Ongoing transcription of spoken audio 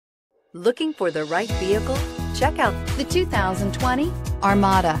Looking for the right vehicle? Check out the 2020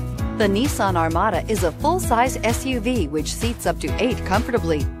 Armada. The Nissan Armada is a full-size SUV which seats up to 8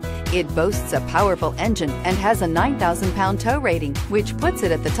 comfortably. It boasts a powerful engine and has a 9,000-pound tow rating, which puts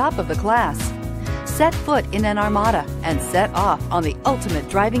it at the top of the class. Set foot in an Armada and set off on the ultimate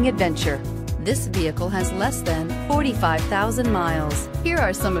driving adventure. This vehicle has less than 45,000 miles. Here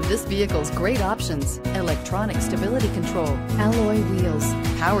are some of this vehicle's great options: electronic stability control, alloy wheels,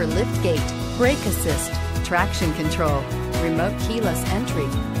 power liftgate, brake assist, traction control, remote keyless entry,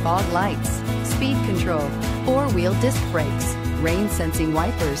 fog lights, speed control, 4-wheel disc brakes, rain sensing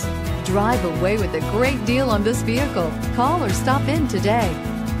wipers. Drive away with a great deal on this vehicle. Call or stop in today.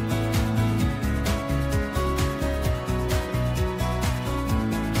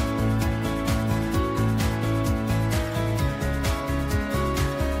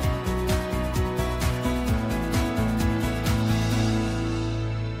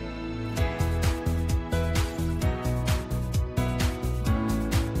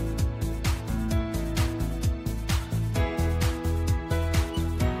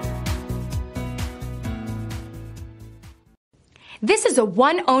 This is a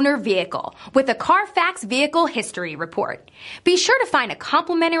one-owner vehicle with a CARFAX Vehicle History Report. Be sure to find a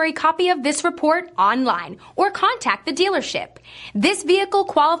complimentary copy of this report online or contact the dealership. This vehicle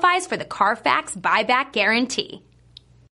qualifies for the CARFAX Buyback Guarantee.